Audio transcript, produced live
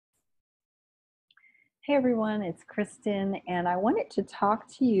Hey everyone, it's Kristen, and I wanted to talk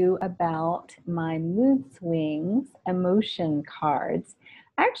to you about my Moodswings Emotion Cards.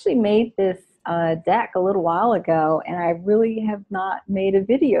 I actually made this deck a little while ago, and I really have not made a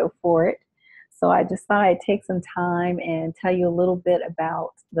video for it. So I just thought I'd take some time and tell you a little bit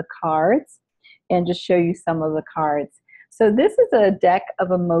about the cards and just show you some of the cards. So this is a deck of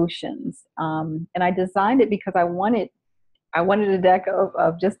emotions, and I designed it because I wanted a deck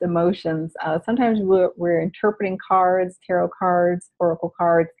of just emotions. Sometimes we're interpreting cards, tarot cards, oracle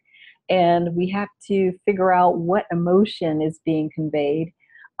cards, and we have to figure out what emotion is being conveyed.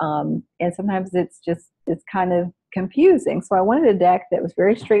 And sometimes it's kind of confusing. So I wanted a deck that was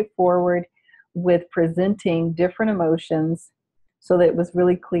very straightforward with presenting different emotions so that it was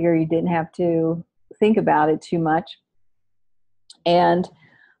really clear. You didn't have to think about it too much. And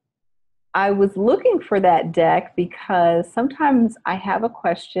I was looking for that deck because sometimes I have a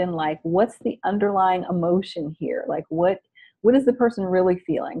question like, what's the underlying emotion here? Like, what is the person really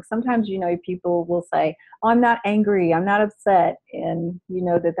feeling? Sometimes, people will say, oh, I'm not angry, I'm not upset. And you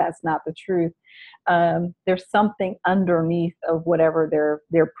know that that's not the truth. There's something underneath of whatever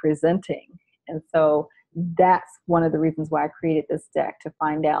they're presenting. And so that's one of the reasons why I created this deck, to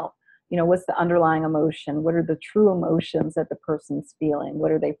find out what's the underlying emotion? What are the true emotions that the person's feeling? What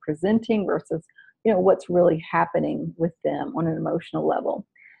are they presenting versus, what's really happening with them on an emotional level?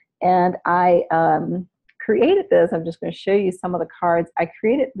 And I created this. I'm just going to show you some of the cards. I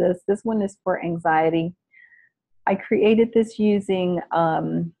created this. This one is for anxiety. I created this using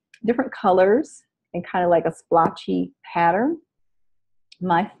different colors and kind of like a splotchy pattern.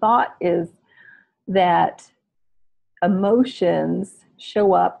 My thought is that emotions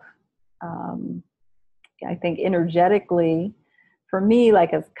show up, I think, energetically for me,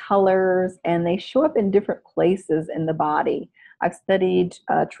 like as colors, and they show up in different places in the body. I've studied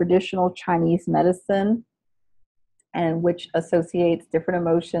traditional Chinese medicine, and which associates different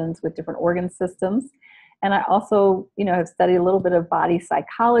emotions with different organ systems. And I also, have studied a little bit of body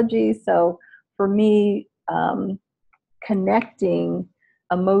psychology. So for me, connecting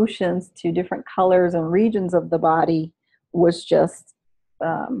emotions to different colors and regions of the body was just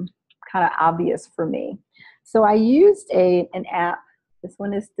kind of obvious for me. So I used an app. This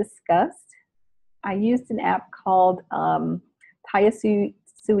one is Disgust. I used an app called Tayasui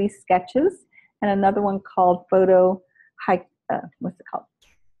Sketches, and another one called Photo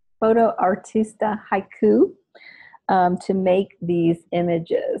Artista Haiku, to make these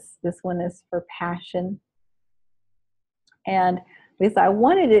images. This one is for passion. And because I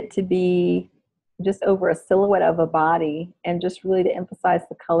wanted it to be just over a silhouette of a body, and just really to emphasize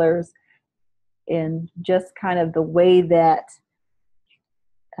the colors and just kind of the way that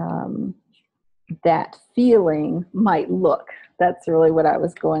that feeling might look. That's really what I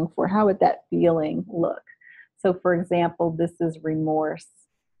was going for. How would that feeling look? So for example, this is remorse.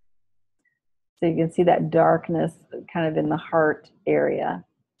 So you can see that darkness kind of in the heart area.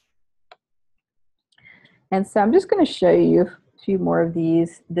 And so I'm just going to show you a few more of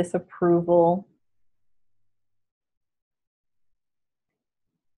these. Disapproval.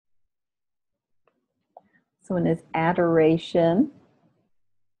 This one is adoration.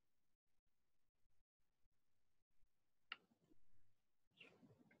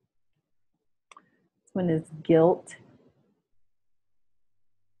 This one is guilt.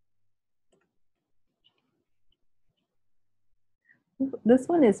 This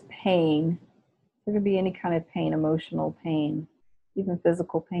one is pain. There could be any kind of pain, emotional pain, even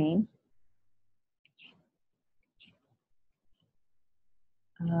physical pain.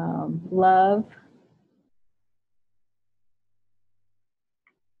 Love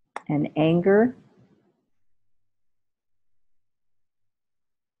and anger.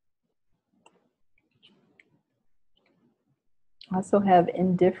 I also have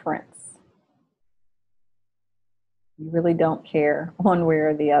indifference. You really don't care one way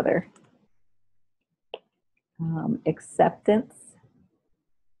or the other. Acceptance.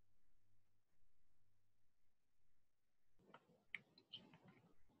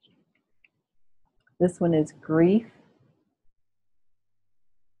 This one is grief.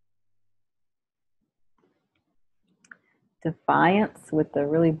 Defiance with the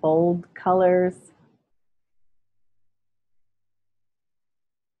really bold colors.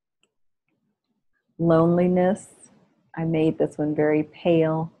 Loneliness. I made this one very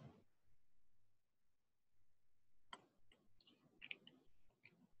pale.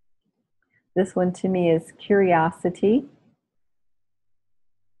 This one to me is curiosity.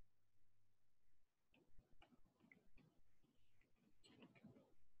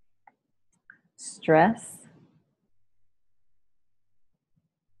 Stress.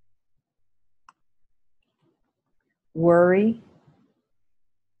 worry,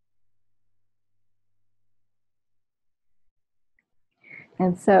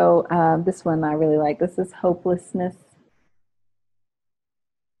 and so this one I really like. This is hopelessness.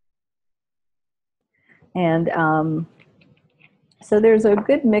 And so there's a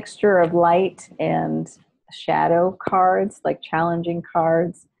good mixture of light and shadow cards, like challenging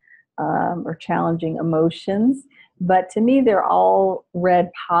cards or challenging emotions. But to me, they're all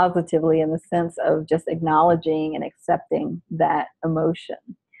read positively in the sense of just acknowledging and accepting that emotion.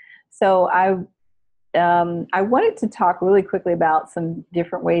 So I wanted to talk really quickly about some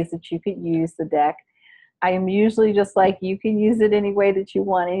different ways that you could use the deck. I am usually just like, you can use it any way that you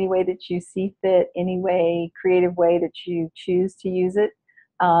want, any way that you see fit, any way, creative way that you choose to use it.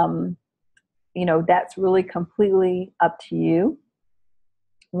 Um, that's really completely up to you.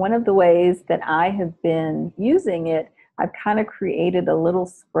 One of the ways that I have been using it, I've kind of created a little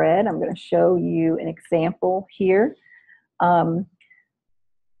spread. I'm going to show you an example here. Um,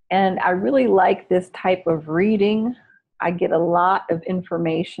 and I really like this type of reading. I get a lot of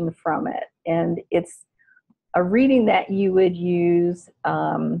information from it. And it's a reading that you would use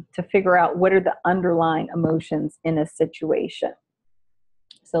to figure out what are the underlying emotions in a situation.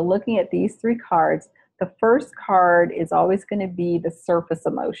 So looking at these three cards, the first card is always going to be the surface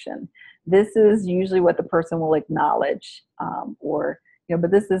emotion. This is usually what the person will acknowledge,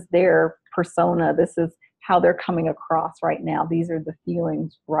 but this is their persona. This is how they're coming across right now. These are the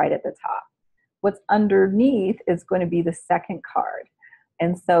feelings right at the top. What's underneath is going to be the second card.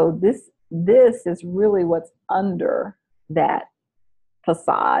 And so this is really what's under that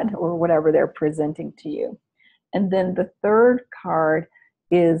facade or whatever they're presenting to you. And then the third card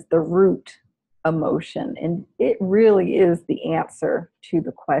is the root emotion. And it really is the answer to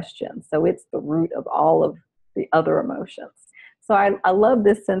the question. So it's the root of all of the other emotions. So I love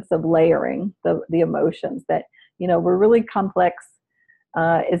this sense of layering the emotions that, we're really complex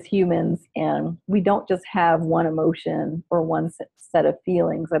as humans, and we don't just have one emotion or one set of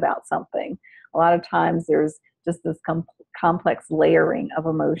feelings about something. A lot of times there's just this complex layering of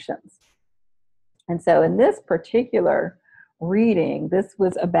emotions. And so in this particular reading, this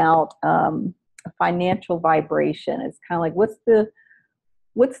was about financial vibration. It's kind of like,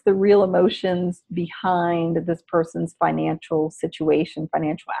 what's the real emotions behind this person's financial situation,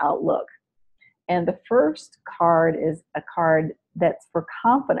 financial outlook? And the first card is a card that's for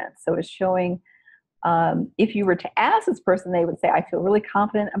confidence. So it's showing, if you were to ask this person, they would say, I feel really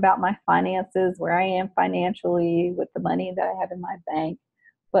confident about my finances, where I am financially, with the money that I have in my bank.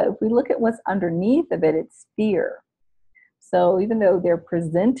 But if we look at what's underneath of it, it's fear. So even though they're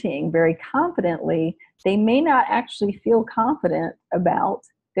presenting very confidently, they may not actually feel confident about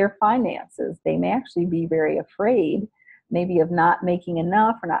their finances. They may actually be very afraid, maybe of not making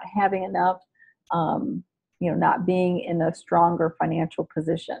enough or not having enough, not being in a stronger financial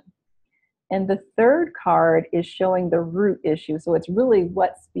position. And the third card is showing the root issue. So it's really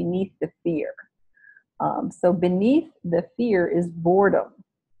what's beneath the fear. So beneath the fear is boredom.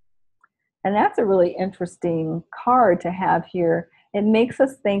 And that's a really interesting card to have here. It makes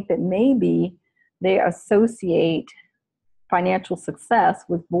us think that maybe they associate financial success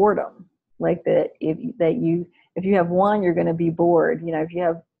with boredom. Like that if you have one, you're going to be bored.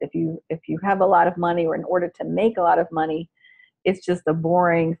 If you have a lot of money, or in order to make a lot of money, it's just a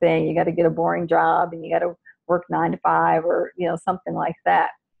boring thing. You got to get a boring job and you got to work 9 to 5 or something like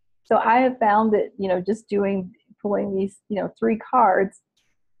that. So I have found that just pulling these three cards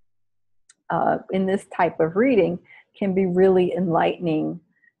in this type of reading can be really enlightening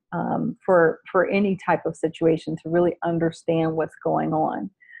for any type of situation, to really understand what's going on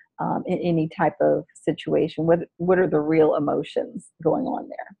in any type of situation. What are the real emotions going on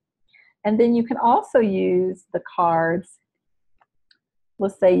there? And then you can also use the cards.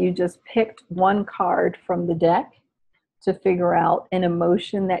 Let's say you just picked one card from the deck to figure out an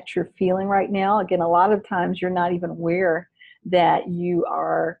emotion that you're feeling right now. Again, a lot of times you're not even aware that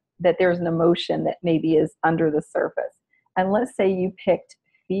there's an emotion that maybe is under the surface. And let's say you picked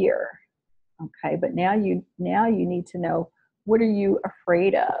fear. Okay, but now you need to know, what are you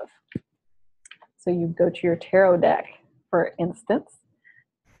afraid of? So you go to your tarot deck, for instance,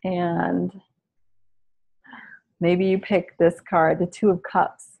 and maybe you pick this card, the Two of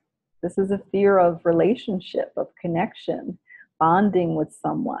Cups. This is a fear of relationship, of connection, bonding with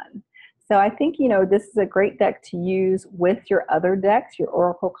someone. So I think, this is a great deck to use with your other decks, your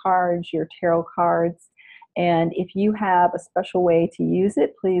oracle cards, your tarot cards. And if you have a special way to use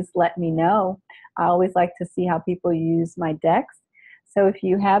it, please let me know. I always like to see how people use my decks. So if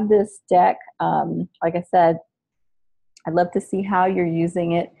you have this deck, like I said, I'd love to see how you're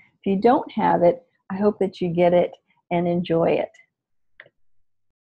using it. If you don't have it, I hope that you get it and enjoy it.